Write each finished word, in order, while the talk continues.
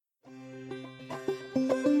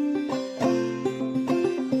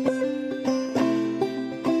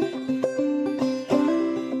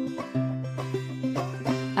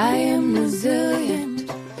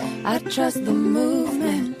trust the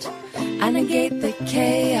movement. I negate the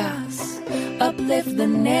chaos, uplift the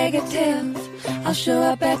negative. I'll show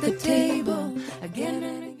up at the table again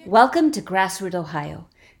and again. Welcome to Grassroot Ohio,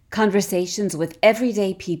 conversations with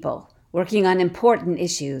everyday people working on important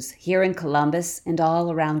issues here in Columbus and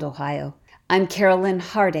all around Ohio. I'm Carolyn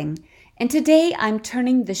Harding, and today I'm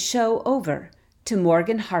turning the show over to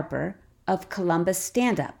Morgan Harper of Columbus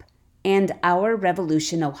Stand Up and Our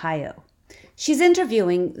Revolution Ohio. She's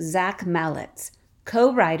interviewing Zach Mallitz,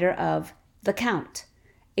 co-writer of The Count,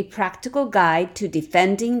 a practical guide to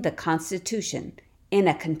defending the Constitution in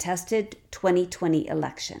a contested 2020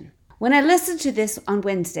 election. When I listened to this on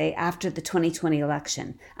Wednesday after the 2020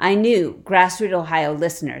 election, I knew Grassroot Ohio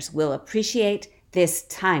listeners will appreciate this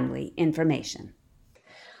timely information.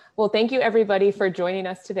 Well, thank you everybody for joining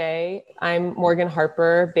us today. I'm Morgan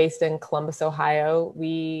Harper, based in Columbus, Ohio.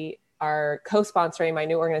 We are co-sponsoring my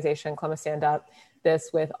new organization, Columbus Stand Up, this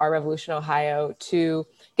with Our Revolution Ohio, to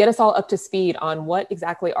get us all up to speed on what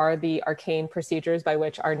exactly are the arcane procedures by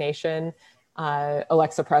which our nation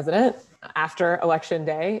elects a president after Election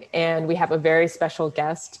Day. And we have a very special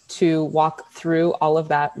guest to walk through all of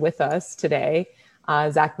that with us today,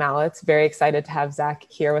 Zach Mallitz. Very excited to have Zach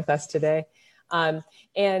here with us today.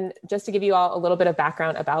 And just to give you all a little bit of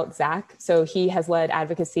background about Zach, so he has led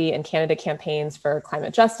advocacy and candidate campaigns for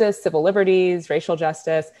climate justice, civil liberties, racial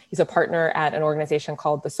justice. He's a partner at an organization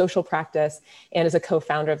called The Social Practice and is a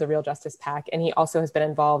co-founder of the Real Justice PAC. And he also has been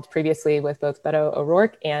involved previously with both Beto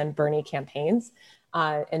O'Rourke and Bernie campaigns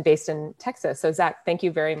and based in Texas. So Zach, thank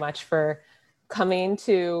you very much for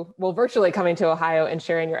virtually coming to Ohio and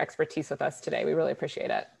sharing your expertise with us today. We really appreciate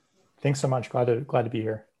it. Thanks so much. Glad to be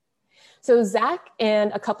here. So Zach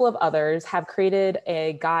and a couple of others have created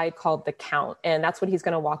a guide called The Count, and that's what he's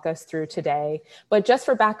going to walk us through today. But just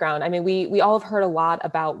for background, I mean, we all have heard a lot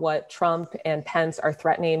about what Trump and Pence are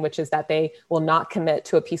threatening, which is that they will not commit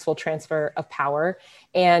to a peaceful transfer of power.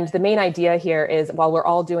 And the main idea here is, while we're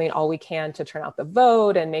all doing all we can to turn out the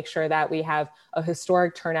vote and make sure that we have a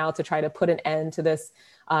historic turnout to try to put an end to this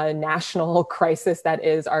national crisis that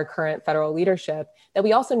is our current federal leadership, that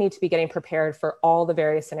we also need to be getting prepared for all the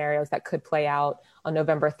various scenarios that could play out on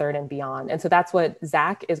November 3rd and beyond. And so that's what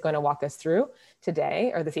Zach is going to walk us through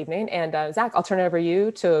today or this evening. And Zach, I'll turn it over to you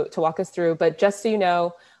to walk us through. But just so you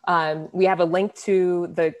know, we have a link to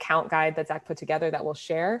the Count guide that Zach put together that we'll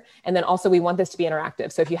share. And then also we want this to be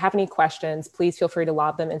interactive. So if you have any questions, please feel free to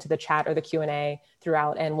lob them into the chat or the Q&A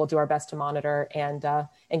throughout, and we'll do our best to monitor and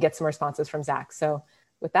get some responses from Zach. So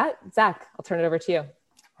with that, Zach, I'll turn it over to you.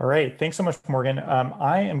 All right. Thanks so much, Morgan.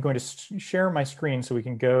 I am going to share my screen so we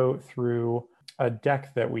can go through a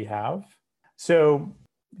deck that we have. So,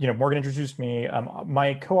 Morgan introduced me.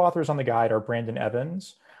 My co-authors on the guide are Brandon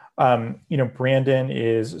Evans. Brandon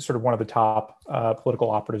is sort of one of the top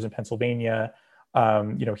political operatives in Pennsylvania.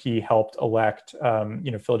 He helped elect,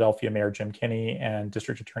 Philadelphia Mayor Jim Kenney and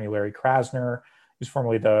District Attorney Larry Krasner, who's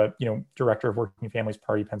formerly the, director of Working Families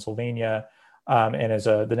Party Pennsylvania, and is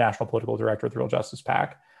the national political director of the Real Justice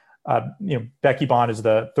PAC. Becky Bond is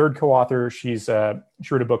the third co-author. She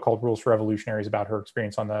wrote a book called Rules for Revolutionaries about her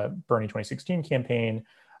experience on the Bernie 2016 campaign,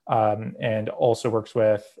 and also works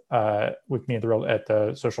with me at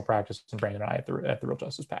the Social Practice, and Brandon and I at the Real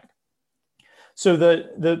Justice PAC. So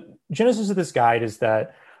the genesis of this guide is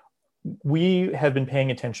that we have been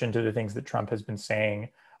paying attention to the things that Trump has been saying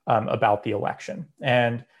about the election.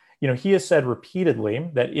 And he has said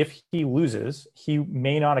repeatedly that if he loses, he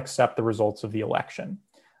may not accept the results of the election.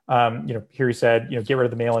 Here he said, get rid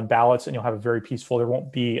of the mail-in ballots and you'll have a very peaceful, there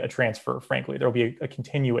won't be a transfer, frankly. There'll be a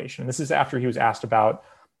continuation. And this is after he was asked about,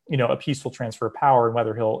 a peaceful transfer of power and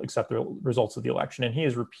whether he'll accept the results of the election. And he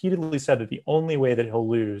has repeatedly said that the only way that he'll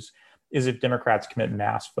lose is if Democrats commit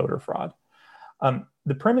mass voter fraud.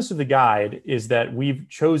 The premise of the guide is that we've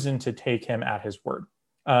chosen to take him at his word.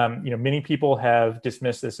 Many people have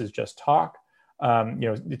dismissed this as just talk.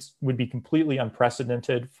 It would be completely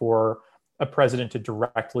unprecedented for a president to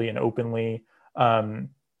directly and openly,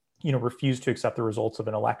 refuse to accept the results of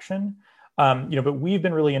an election. But we've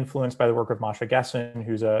been really influenced by the work of Masha Gessen,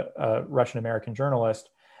 who's a Russian-American journalist.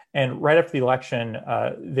 And right after the election,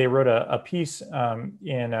 they wrote a piece in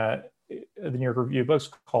the New York Review of Books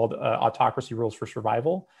called Autocracy Rules for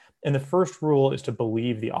Survival. And the first rule is to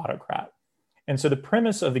believe the autocrat. And so the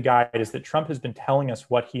premise of the guide is that Trump has been telling us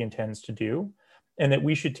what he intends to do, and that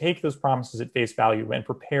we should take those promises at face value and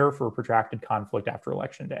prepare for a protracted conflict after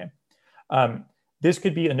Election Day. This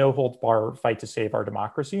could be a no-holds-barred fight to save our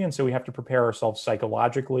democracy. And so we have to prepare ourselves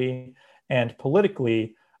psychologically and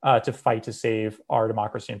politically to fight to save our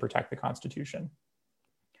democracy and protect the Constitution.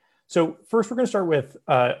 So first, we're going to start with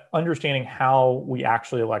understanding how we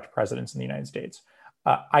actually elect presidents in the United States.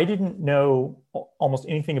 I didn't know almost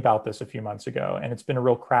anything about this a few months ago, and it's been a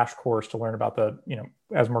real crash course to learn about the,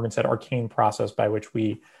 as Morgan said, arcane process by which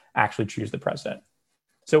we actually choose the president.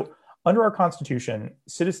 So under our Constitution,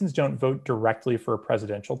 citizens don't vote directly for a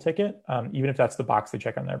presidential ticket, even if that's the box they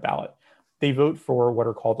check on their ballot. They vote for what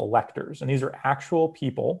are called electors, and these are actual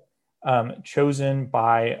people chosen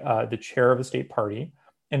by the chair of the state party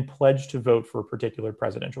and pledged to vote for a particular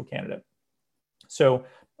presidential candidate. So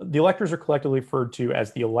the electors are collectively referred to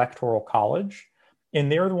as the Electoral College, and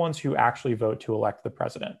they're the ones who actually vote to elect the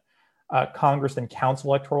president. Congress then counts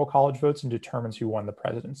Electoral College votes and determines who won the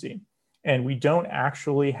presidency. And we don't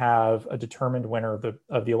actually have a determined winner of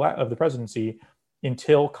the presidency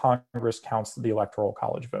until Congress counts the Electoral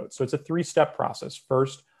College votes. So it's a three-step process.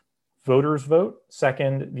 First, voters vote.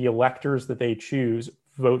 Second, the electors that they choose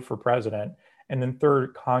vote for president. And then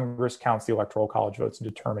third, Congress counts the Electoral College votes and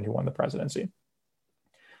determine who won the presidency.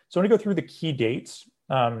 So I'm going to go through the key dates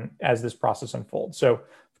as this process unfolds. So,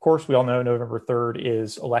 of course, we all know November 3rd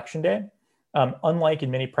is Election Day. Unlike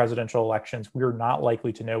in many presidential elections, we are not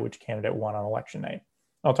likely to know which candidate won on election night.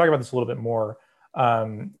 I'll talk about this a little bit more,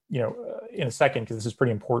 in a second, because this is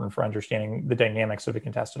pretty important for understanding the dynamics of a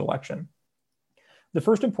contested election. The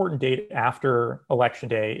first important date after Election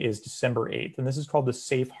Day is December 8th, and this is called the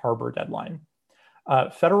Safe Harbor deadline.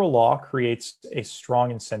 Federal law creates a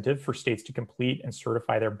strong incentive for states to complete and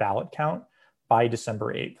certify their ballot count by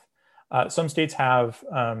December 8th. Some states have,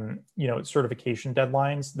 certification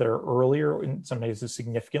deadlines that are earlier, in some cases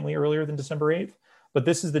significantly earlier than December 8th, but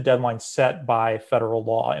this is the deadline set by federal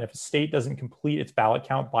law. And if a state doesn't complete its ballot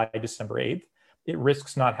count by December 8th, it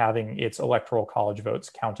risks not having its Electoral College votes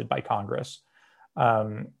counted by Congress.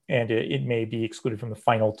 And it may be excluded from the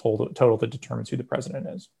final total that determines who the president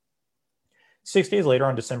is. 6 days later,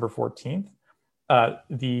 on December 14th,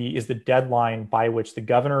 is the deadline by which the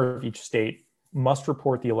governor of each state must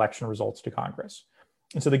report the election results to Congress.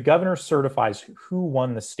 And so the governor certifies who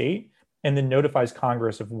won the state and then notifies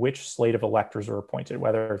Congress of which slate of electors are appointed,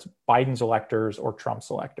 whether it's Biden's electors or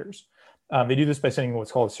Trump's electors. They do this by sending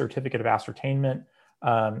what's called a certificate of ascertainment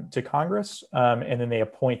to Congress, and then they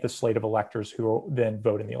appoint the slate of electors who will then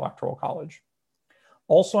vote in the Electoral College.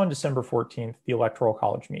 Also on December 14th, the Electoral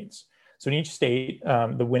College meets. So in each state,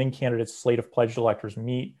 the winning candidate's slate of pledged electors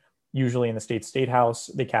meet, usually in the state house.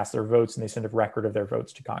 They cast their votes and they send a record of their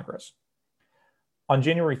votes to Congress. On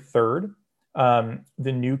January 3rd,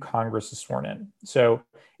 the new Congress is sworn in. So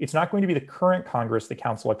it's not going to be the current Congress that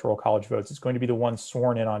counts Electoral College votes. It's going to be the one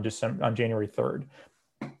sworn in on January 3rd.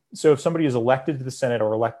 So if somebody is elected to the Senate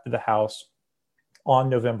or elected to the House on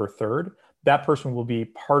November 3rd, that person will be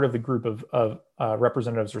part of the group of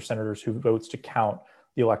representatives or senators who votes to count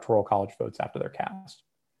the Electoral College votes after they're cast.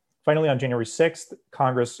 Finally, on January 6th,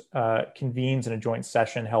 Congress convenes in a joint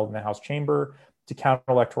session held in the House chamber to count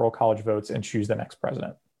Electoral College votes and choose the next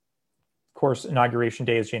president. Of course, Inauguration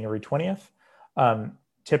Day is January 20th.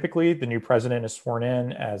 Typically, the new president is sworn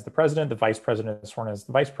in as the president, the vice president is sworn in as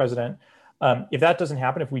the vice president. If that doesn't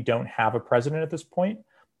happen, if we don't have a president at this point,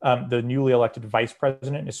 the newly elected vice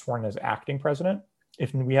president is sworn in as acting president.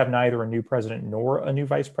 If we have neither a new president nor a new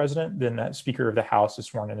vice president, then the Speaker of the House is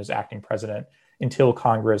sworn in as acting president until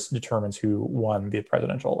Congress determines who won the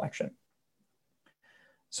presidential election.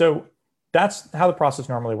 So that's how the process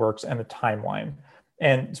normally works and the timeline.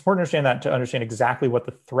 And it's important to understand that to understand exactly what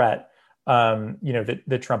the threat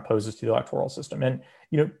that Trump poses to the electoral system. And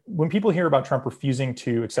when people hear about Trump refusing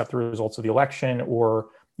to accept the results of the election, or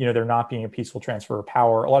there not being a peaceful transfer of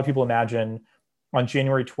power, a lot of people imagine on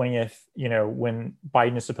January 20th, when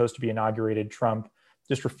Biden is supposed to be inaugurated, Trump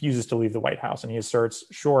just refuses to leave the White House. And he asserts,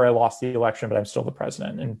 sure, I lost the election, but I'm still the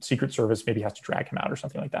president. And Secret Service maybe has to drag him out or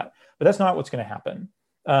something like that. But that's not what's going to happen.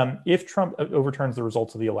 If Trump overturns the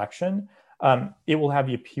results of the election, it will have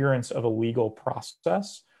the appearance of a legal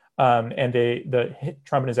process. And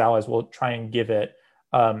Trump and his allies will try and give it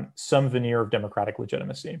some veneer of democratic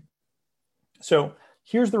legitimacy. So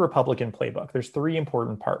here's the Republican playbook. There's three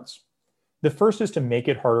important parts. The first is to make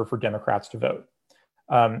it harder for Democrats to vote.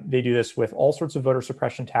 They do this with all sorts of voter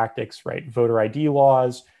suppression tactics, right? Voter ID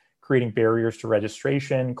laws, creating barriers to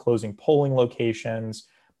registration, closing polling locations,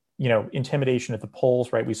 intimidation at the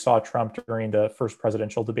polls, right? We saw Trump during the first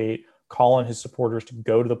presidential debate call on his supporters to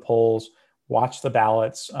go to the polls, watch the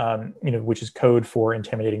ballots, which is code for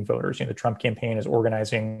intimidating voters. The Trump campaign is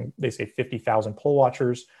organizing, they say 50,000 poll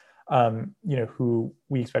watchers, who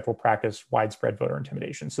we expect will practice widespread voter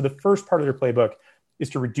intimidation. So the first part of their playbook is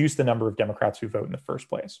to reduce the number of Democrats who vote in the first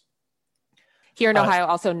place. Here in Ohio,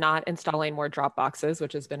 also not installing more drop boxes,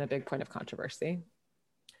 which has been a big point of controversy.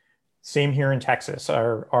 Same here in Texas.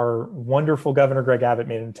 Our wonderful Governor Greg Abbott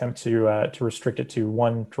made an attempt to restrict it to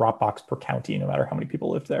one drop box per county, no matter how many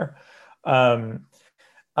people live there.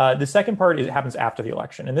 The second part is it happens after the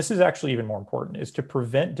election, and this is actually even more important, is to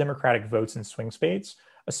prevent Democratic votes in swing states,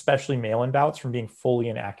 especially mail-in ballots, from being fully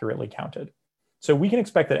and accurately counted. So we can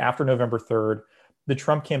expect that after November 3rd, the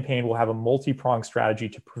Trump campaign will have a multi-pronged strategy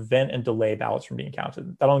to prevent and delay ballots from being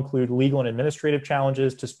counted. That'll include legal and administrative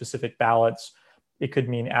challenges to specific ballots. It could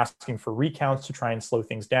mean asking for recounts to try and slow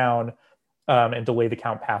things down and delay the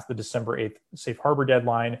count past the December 8th safe harbor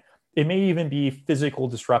deadline. It may even be physical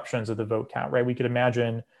disruptions of the vote count, right? We could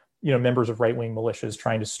imagine, members of right-wing militias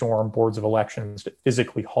trying to storm boards of elections to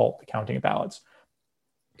physically halt the counting of ballots.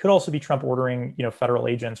 It could also be Trump ordering, federal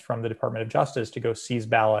agents from the Department of Justice to go seize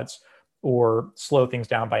ballots or slow things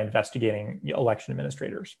down by investigating election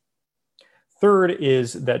administrators. Third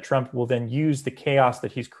is that Trump will then use the chaos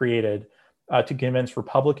that he's created to convince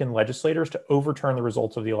Republican legislators to overturn the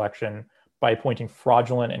results of the election by appointing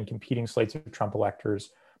fraudulent and competing slates of Trump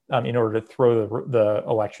electors in order to throw the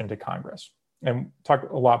election to Congress. And talk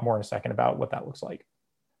a lot more in a second about what that looks like.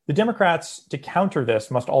 The Democrats, to counter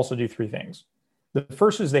this, must also do three things. The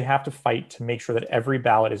first is they have to fight to make sure that every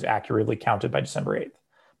ballot is accurately counted by December 8th.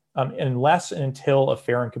 Unless and until a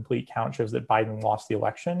fair and complete count shows that Biden lost the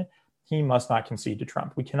election, he must not concede to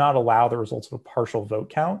Trump. We cannot allow the results of a partial vote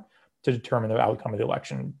count to determine the outcome of the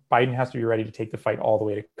election. Biden has to be ready to take the fight all the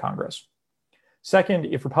way to Congress. Second,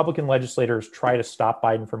 if Republican legislators try to stop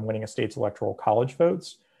Biden from winning a state's electoral college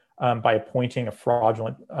votes by appointing a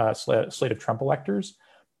fraudulent slate of Trump electors,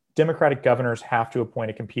 Democratic governors have to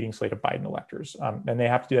appoint a competing slate of Biden electors. And they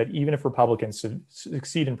have to do that even if Republicans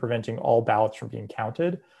succeed in preventing all ballots from being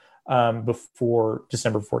counted before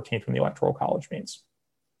December 14th when the electoral college meets.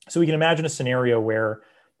 So we can imagine a scenario where,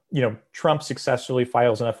 Trump successfully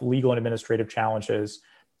files enough legal and administrative challenges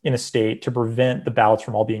in a state to prevent the ballots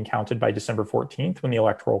from all being counted by December 14th when the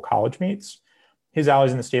electoral college meets. His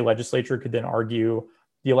allies in the state legislature could then argue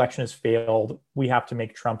the election has failed. We have to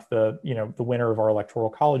make Trump the winner of our electoral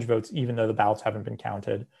college votes, even though the ballots haven't been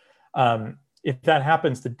counted. If that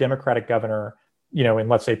happens, the Democratic governor, in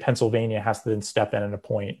let's say Pennsylvania, has to then step in and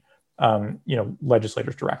appoint,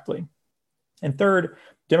 legislators directly. And third,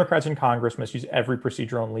 Democrats in Congress must use every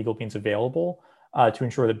procedural and legal means available to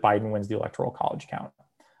ensure that Biden wins the electoral college count.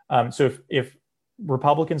 So if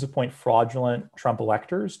Republicans appoint fraudulent Trump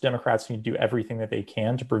electors, Democrats need to do everything that they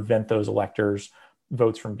can to prevent those electors'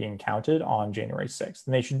 votes from being counted on January 6th.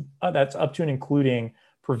 And they should, that's up to and including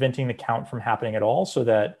preventing the count from happening at all so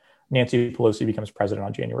that Nancy Pelosi becomes president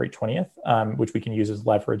on January 20th, which we can use as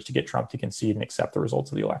leverage to get Trump to concede and accept the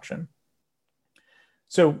results of the election.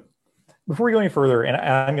 So before we go any further, and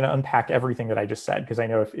I'm going to unpack everything that I just said, because I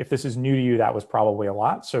know if this is new to you, that was probably a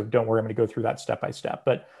lot. So don't worry, I'm going to go through that step by step.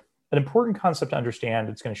 But an important concept to understand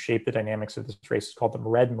that's going to shape the dynamics of this race is called the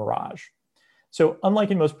red mirage. So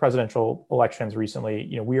unlike in most presidential elections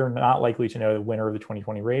recently, we are not likely to know the winner of the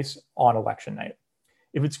 2020 race on election night.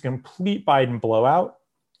 If it's a complete Biden blowout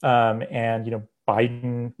and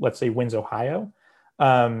Biden, let's say, wins Ohio,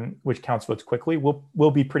 which counts votes quickly,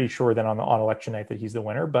 we'll be pretty sure then on election night that he's the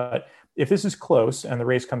winner. But if this is close and the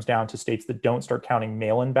race comes down to states that don't start counting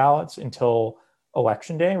mail-in ballots until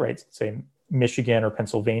election day, right, say Michigan or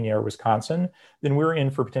Pennsylvania or Wisconsin, then we're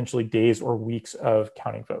in for potentially days or weeks of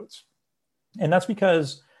counting votes. And that's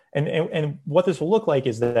because, and what this will look like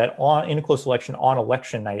is that in a close election on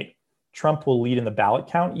election night, Trump will lead in the ballot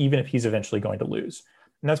count, even if he's eventually going to lose.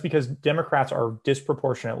 And that's because Democrats are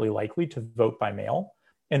disproportionately likely to vote by mail,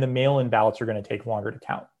 and the mail-in ballots are going to take longer to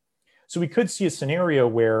count. So we could see a scenario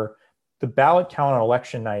where the ballot count on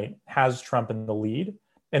election night has Trump in the lead.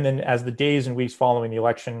 And then as the days and weeks following the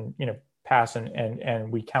election, pass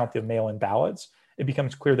and we count the mail-in ballots, it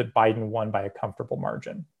becomes clear that Biden won by a comfortable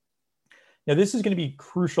margin. Now, this is going to be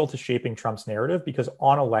crucial to shaping Trump's narrative because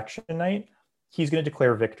on election night, he's going to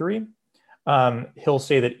declare victory. He'll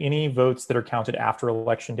say that any votes that are counted after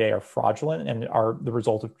election day are fraudulent and are the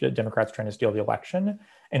result of Democrats trying to steal the election.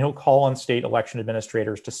 And he'll call on state election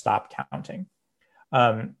administrators to stop counting.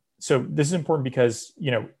 So this is important because,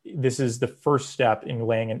 this is the first step in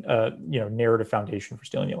laying a narrative foundation for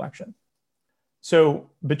stealing the election. So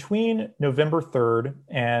between November 3rd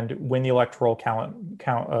and when the electoral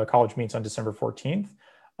college meets on December 14th,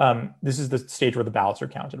 this is the stage where the ballots are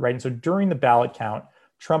counted, right? And so during the ballot count,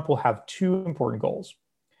 Trump will have two important goals.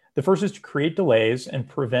 The first is to create delays and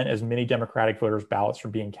prevent as many Democratic voters' ballots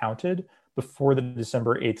from being counted before the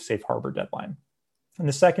December 8th safe harbor deadline. And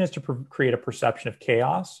the second is to create a perception of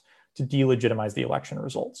chaos to delegitimize the election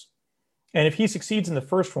results. And if he succeeds in the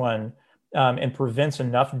first one, and prevents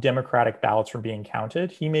enough Democratic ballots from being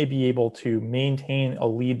counted, he may be able to maintain a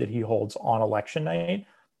lead that he holds on election night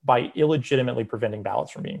by illegitimately preventing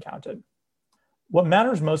ballots from being counted. What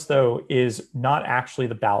matters most, though, is not actually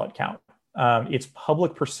the ballot count. It's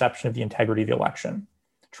public perception of the integrity of the election.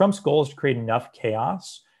 Trump's goal is to create enough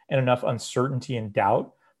chaos and enough uncertainty and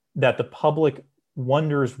doubt that the public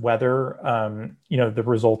wonders whether the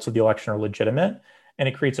results of the election are legitimate, and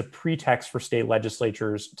it creates a pretext for state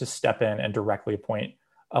legislatures to step in and directly appoint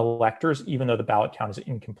electors, even though the ballot count is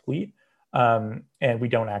incomplete and we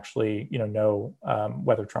don't actually know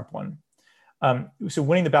whether Trump won. So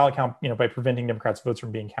winning the ballot count by preventing Democrats' votes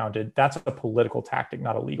from being counted, that's a political tactic,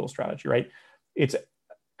 not a legal strategy, right? It's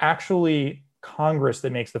actually Congress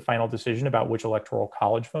that makes the final decision about which electoral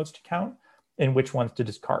college votes to count and which ones to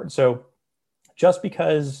discard. So just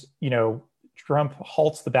because Trump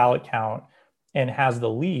halts the ballot count and has the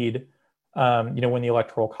lead when the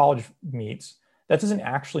electoral college meets, that doesn't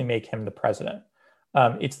actually make him the president.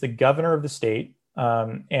 It's the governor of the state,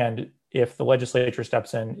 and if the legislature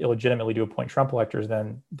steps in illegitimately to appoint Trump electors,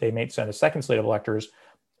 then they may send a second slate of electors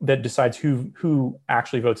that decides who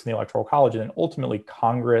actually votes in the electoral college, and then ultimately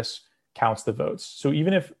Congress counts the votes. So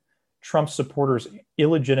even if Trump's supporters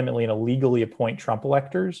illegitimately and illegally appoint Trump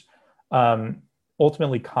electors,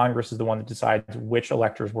 ultimately Congress is the one that decides which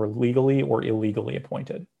electors were legally or illegally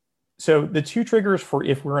appointed. So the two triggers for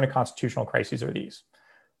if we're in a constitutional crisis are these.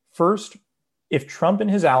 First, if Trump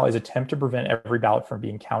and his allies attempt to prevent every ballot from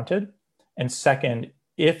being counted. And second,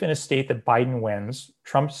 if in a state that Biden wins,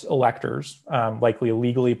 Trump's electors, likely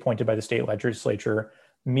illegally appointed by the state legislature,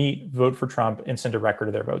 vote for Trump and send a record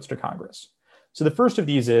of their votes to Congress. So the first of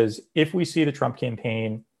these is if we see the Trump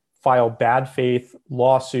campaign file bad faith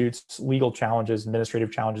lawsuits, legal challenges,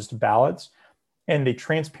 administrative challenges to ballots, and they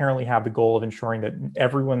transparently have the goal of ensuring that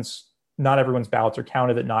not everyone's ballots are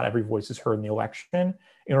counted, that not every voice is heard in the election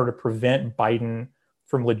in order to prevent Biden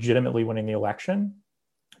from legitimately winning the election.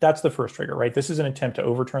 That's the first trigger, right? This is an attempt to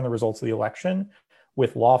overturn the results of the election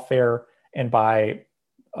with lawfare and by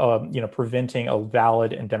preventing a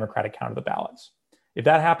valid and democratic count of the ballots. If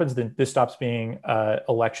that happens, then this stops being an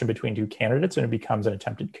election between two candidates and it becomes an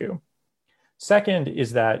attempted coup. Second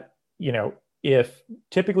is that, if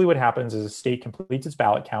typically what happens is a state completes its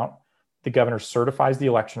ballot count, the governor certifies the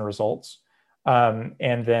election results, and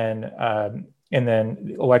then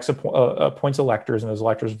appoints electors, and those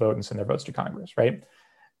electors vote and send their votes to Congress, right?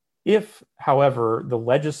 If, however, the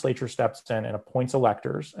legislature steps in and appoints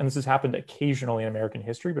electors, and this has happened occasionally in American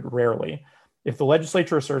history, but rarely, if the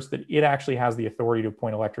legislature asserts that it actually has the authority to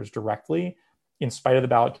appoint electors directly, in spite of the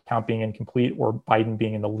ballot count being incomplete or Biden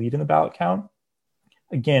being in the lead in the ballot count,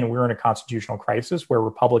 again, we're in a constitutional crisis where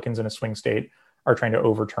Republicans in a swing state are trying to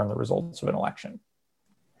overturn the results of an election.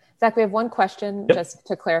 Zach, we have one question just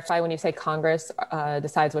to clarify. When you say Congress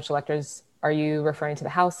decides which electors, are you referring to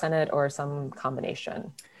the House, Senate, or some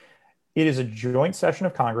combination? It is a joint session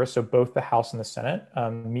of Congress, so both the House and the Senate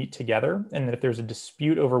meet together. And if there's a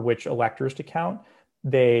dispute over which electors to count,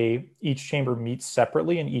 each chamber meets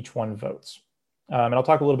separately and each one votes. And I'll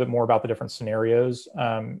talk a little bit more about the different scenarios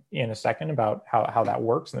in a second about how that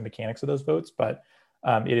works and the mechanics of those votes, but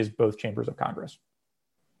it is both chambers of Congress.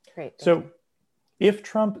 Great. So if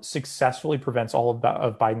Trump successfully prevents all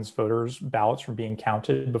of Biden's voters' ballots from being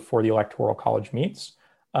counted before the Electoral College meets,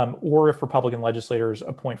 or if Republican legislators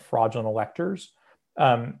appoint fraudulent electors,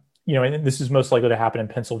 and this is most likely to happen in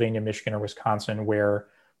Pennsylvania, Michigan, or Wisconsin, where,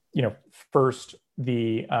 first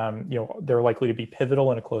they're likely to be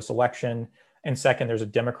pivotal in a close election, and second, there's a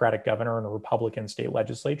Democratic governor and a Republican state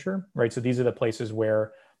legislature, right? So these are the places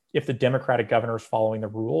where, if the Democratic governor is following the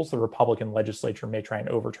rules, the Republican legislature may try and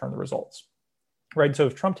overturn the results, right? So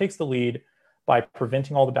if Trump takes the lead by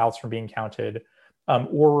preventing all the ballots from being counted,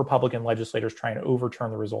 or Republican legislators trying to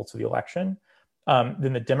overturn the results of the election,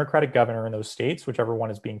 then the Democratic governor in those states, whichever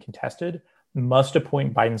one is being contested, must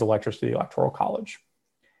appoint Biden's electors to the Electoral College.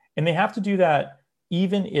 And they have to do that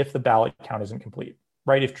even if the ballot count isn't complete,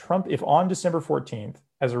 right? If on December 14th,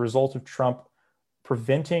 as a result of Trump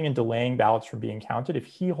preventing and delaying ballots from being counted, if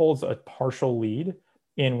he holds a partial lead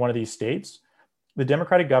in one of these states, the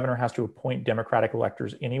Democratic governor has to appoint Democratic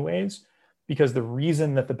electors anyways, because the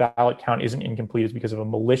reason that the ballot count isn't incomplete is because of a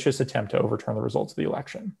malicious attempt to overturn the results of the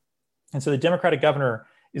election. And so the Democratic governor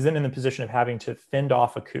is then in the position of having to fend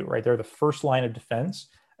off a coup, right? They're the first line of defense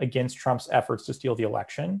against Trump's efforts to steal the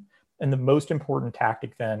election. And the most important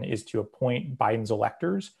tactic then is to appoint Biden's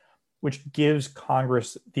electors, which gives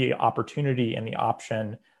Congress the opportunity and the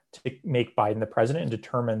option to make Biden the president and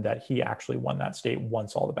determine that he actually won that state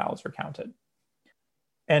once all the ballots are counted.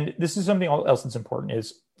 And this is something else that's important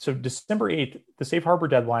is, so December 8th, the safe harbor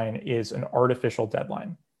deadline is an artificial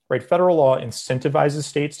deadline, right? Federal law incentivizes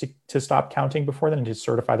states to stop counting before then and to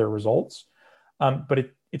certify their results.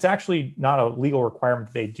 But it's actually not a legal requirement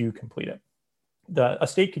that they do complete it. A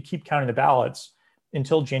state could keep counting the ballots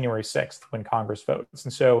until January 6th when Congress votes.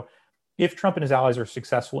 And so if Trump and his allies are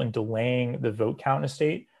successful in delaying the vote count in a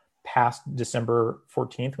state past December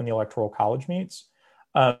 14th when the Electoral College meets,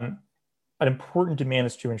 an important demand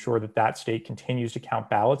is to ensure that that state continues to count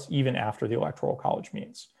ballots even after the Electoral College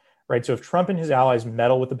meets, right? So if Trump and his allies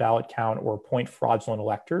meddle with the ballot count or appoint fraudulent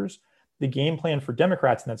electors, the game plan for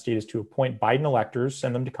Democrats in that state is to appoint Biden electors,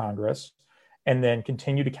 send them to Congress, and then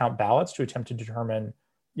continue to count ballots to attempt to determine,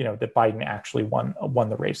 that Biden actually won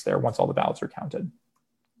the race there once all the ballots are counted.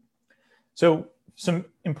 So some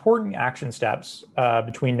important action steps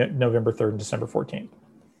between November 3rd and December 14th.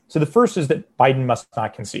 So the first is that Biden must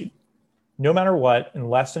not concede. No matter what,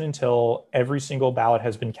 unless and until every single ballot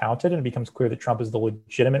has been counted and it becomes clear that Trump is the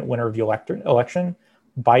legitimate winner of the election,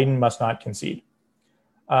 Biden must not concede.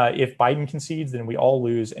 If Biden concedes, then we all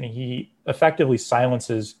lose, and he effectively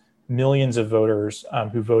silences millions of voters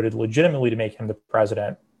who voted legitimately to make him the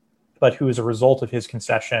president, but who, as a result of his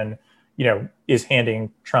concession, is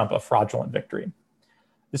handing Trump a fraudulent victory.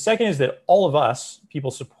 The second is that all of us, people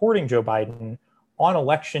supporting Joe Biden, on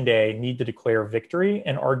election day need to declare victory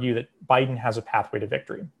and argue that Biden has a pathway to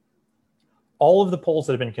victory. All of the polls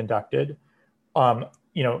that have been conducted,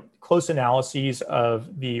 close analyses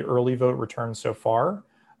of the early vote returns so far,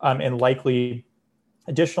 and likely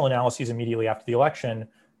additional analyses immediately after the election,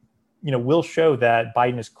 will show that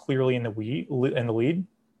Biden is clearly in the lead and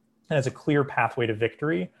has a clear pathway to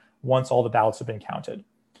victory once all the ballots have been counted.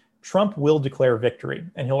 Trump will declare victory,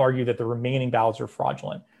 and he'll argue that the remaining ballots are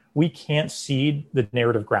fraudulent. We can't cede the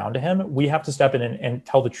narrative ground to him. We have to step in and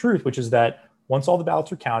tell the truth, which is that once all the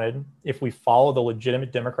ballots are counted, if we follow the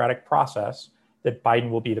legitimate democratic process, that Biden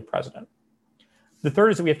will be the president. The third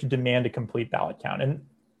is that we have to demand a complete ballot count. And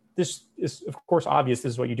this is, of course, obvious.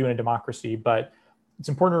 This is what you do in a democracy, but it's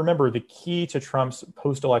important to remember the key to Trump's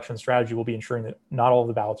post-election strategy will be ensuring that not all of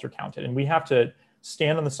the ballots are counted. And we have to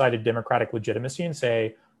stand on the side of democratic legitimacy and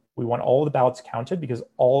say, we want all of the ballots counted because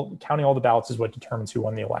counting all the ballots is what determines who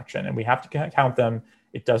won the election. And we have to count them.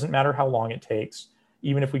 It doesn't matter how long it takes.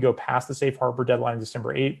 Even if we go past the safe harbor deadline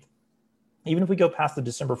December 8th, even if we go past the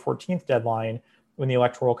December 14th deadline when the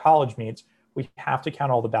Electoral College meets, we have to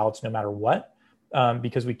count all the ballots no matter what,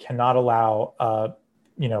 because we cannot allow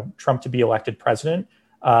Trump to be elected president,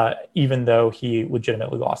 even though he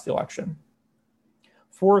legitimately lost the election.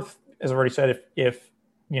 Fourth, as I've already said, if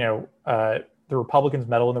the Republicans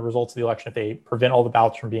meddle in the results of the election, if they prevent all the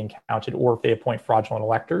ballots from being counted, or if they appoint fraudulent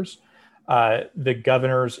electors, the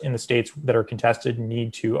governors in the states that are contested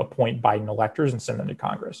need to appoint Biden electors and send them to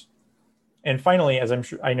Congress. And finally, as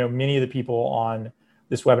I know many of the people on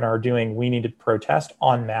this webinar are doing, we need to protest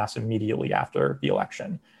en masse immediately after the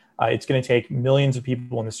election. It's going to take millions of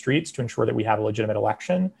people in the streets to ensure that we have a legitimate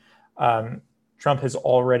election. Trump has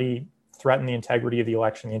already threatened the integrity of the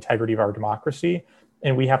election, the integrity of our democracy,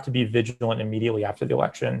 and we have to be vigilant immediately after the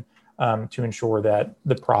election to ensure that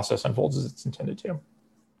the process unfolds as it's intended to.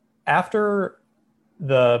 After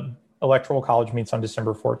the Electoral College meets on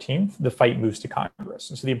December 14th, the fight moves to Congress.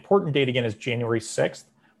 And so the important date again is January 6th,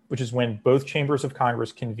 which is when both chambers of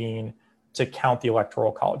Congress convene to count the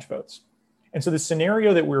Electoral College votes. And so the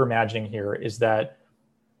scenario that we're imagining here is that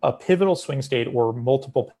a pivotal swing state or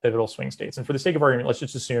multiple pivotal swing states, and for the sake of argument, let's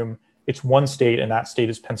just assume it's one state and that state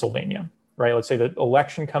is Pennsylvania, right? Let's say the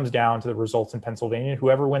election comes down to the results in Pennsylvania.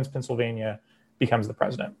 Whoever wins Pennsylvania becomes the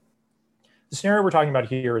president. The scenario we're talking about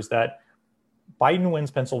here is that Biden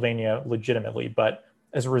wins Pennsylvania legitimately, but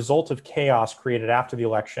as a result of chaos created after the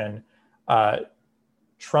election,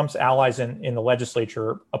 Trump's allies in the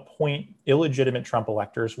legislature appoint illegitimate Trump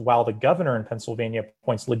electors, while the governor in Pennsylvania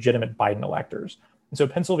appoints legitimate Biden electors. And so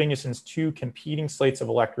Pennsylvania sends two competing slates of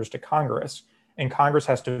electors to Congress, and Congress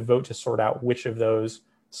has to vote to sort out which of those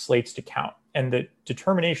slates to count. And the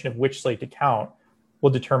determination of which slate to count will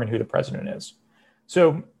determine who the president is.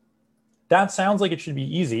 So that sounds like it should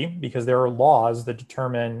be easy because there are laws that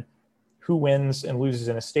determine who wins and loses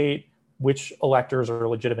in a state, which electors are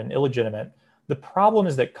legitimate and illegitimate. The problem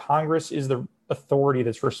is that Congress is the authority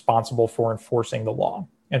that's responsible for enforcing the law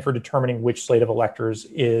and for determining which slate of electors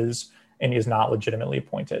is and is not legitimately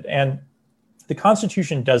appointed. And the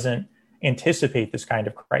Constitution doesn't anticipate this kind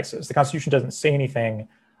of crisis. The Constitution doesn't say anything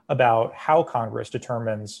about how Congress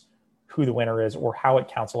determines who the winner is or how it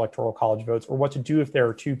counts electoral college votes or what to do if there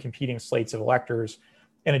are two competing slates of electors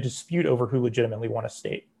in a dispute over who legitimately won a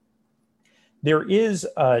state. There is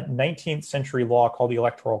a 19th century law called the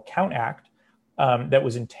Electoral Count Act that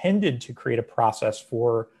was intended to create a process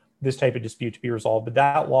for this type of dispute to be resolved. But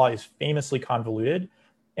that law is famously convoluted.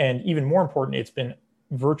 And even more important, it's been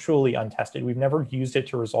virtually untested. We've never used it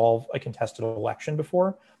to resolve a contested election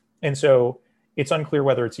before. And so it's unclear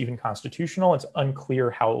whether it's even constitutional. It's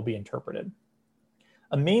unclear how it will be interpreted.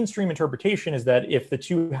 A mainstream interpretation is that if the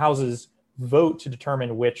two houses vote to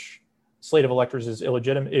determine which slate of electors is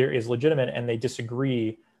legitimate and they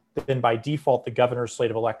disagree, then by default, the governor's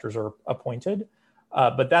slate of electors are appointed.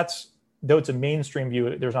 But though it's a mainstream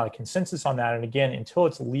view, there's not a consensus on that. And again, until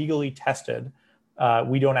it's legally tested,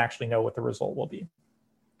 we don't actually know what the result will be.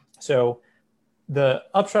 So the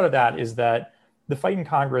upshot of that is that the fight in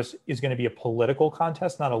Congress is going to be a political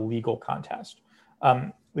contest, not a legal contest.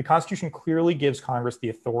 The Constitution clearly gives Congress the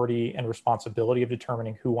authority and responsibility of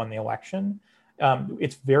determining who won the election.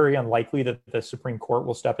 It's very unlikely that the Supreme Court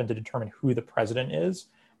will step in to determine who the president is.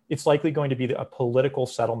 It's likely going to be a political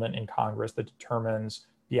settlement in Congress that determines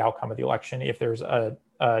the outcome of the election if there's a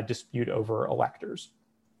dispute over electors.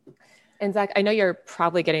 And Zach, I know you're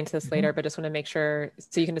probably getting to this later, but just want to make sure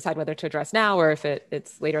so you can decide whether to address now or if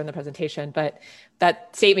it's later in the presentation. But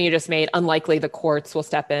that statement you just made, unlikely the courts will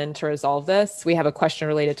step in to resolve this. We have a question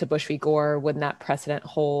related to Bush v. Gore. Wouldn't that precedent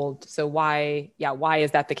hold? So why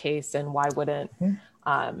is that the case? And why wouldn't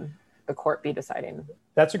the court be deciding?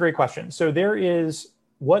 That's a great question. So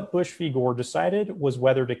what Bush v. Gore decided was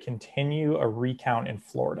whether to continue a recount in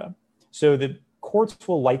Florida. So the courts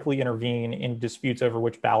will likely intervene in disputes over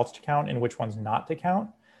which ballots to count and which ones not to count.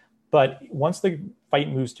 But once the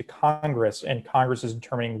fight moves to Congress and Congress is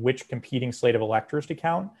determining which competing slate of electors to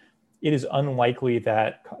count, it is unlikely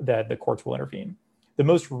that the courts will intervene. The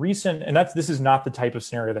most recent, and this is not the type of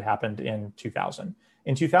scenario that happened in 2000.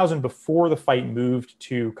 In 2000, before the fight moved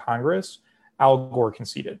to Congress, Al Gore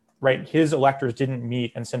conceded, right? His electors didn't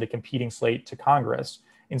meet and send a competing slate to Congress.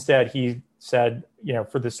 Instead, he said,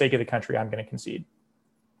 for the sake of the country, I'm going to concede.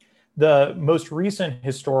 The most recent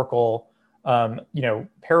historical,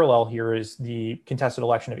 parallel here is the contested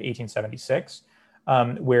election of 1876,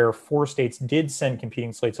 where 4 states did send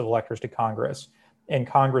competing slates of electors to Congress, and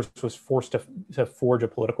Congress was forced to forge a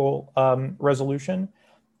political resolution.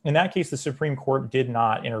 In that case, the Supreme Court did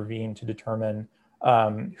not intervene to determine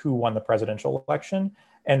who won the presidential election.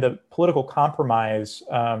 And the political compromise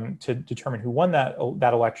to determine who won that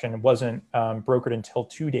election wasn't brokered until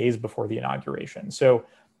 2 days before the inauguration. So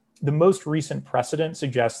the most recent precedent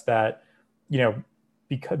suggests that,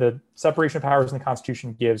 because the separation of powers in the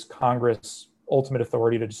Constitution gives Congress ultimate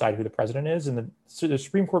authority to decide who the president is. And the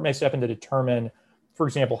Supreme Court may step in to determine, for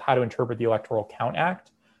example, how to interpret the Electoral Count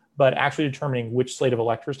Act, but actually determining which slate of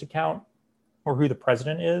electors to count or who the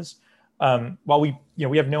president is. While we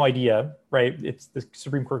have no idea, right? It's the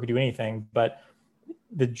Supreme Court could do anything, but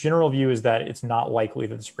the general view is that it's not likely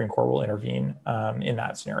that the Supreme Court will intervene in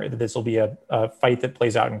that scenario, that this will be a fight that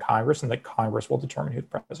plays out in Congress and that Congress will determine who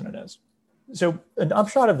the president is. So an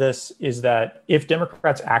upshot of this is that if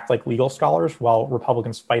Democrats act like legal scholars while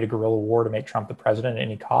Republicans fight a guerrilla war to make Trump the president at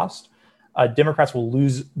any cost, Democrats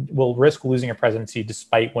will risk losing a presidency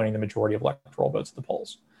despite winning the majority of electoral votes at the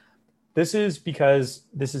polls. This is because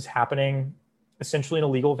this is happening essentially in a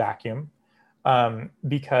legal vacuum,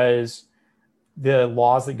 because the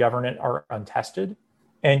laws that govern it are untested,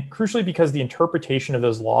 and crucially because the interpretation of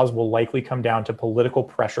those laws will likely come down to political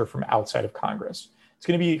pressure from outside of Congress. It's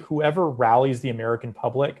going to be whoever rallies the American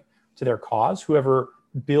public to their cause, whoever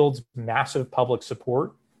builds massive public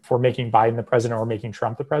support for making Biden the president or making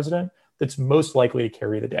Trump the president, that's most likely to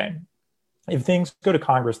carry the day. If things go to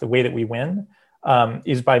Congress, the way that we win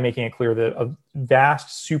is by making it clear that a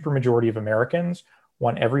vast supermajority of Americans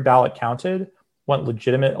want every ballot counted, want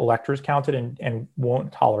legitimate electors counted, and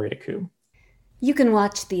won't tolerate a coup. You can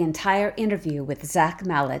watch the entire interview with Zach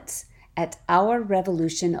Mallitz at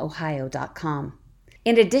ourrevolutionohio.com.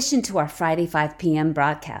 In addition to our Friday 5 p.m.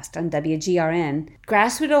 broadcast on WGRN,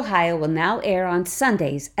 Grassroot Ohio will now air on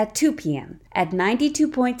Sundays at 2 p.m. at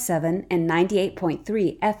 92.7 and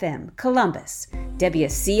 98.3 FM, Columbus,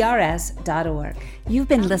 WCRS.org. You've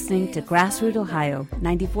been listening to Grassroot Ohio,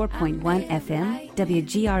 94.1 FM,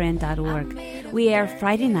 WGRN.org. We air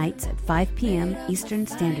Friday nights at 5 p.m. Eastern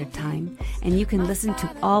Standard Time, and you can listen to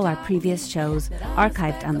all our previous shows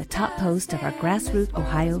archived on the top post of our Grassroot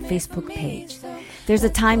Ohio Facebook page. There's a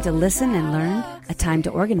time to listen and learn, a time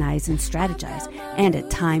to organize and strategize, and a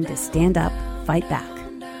time to stand up, fight back.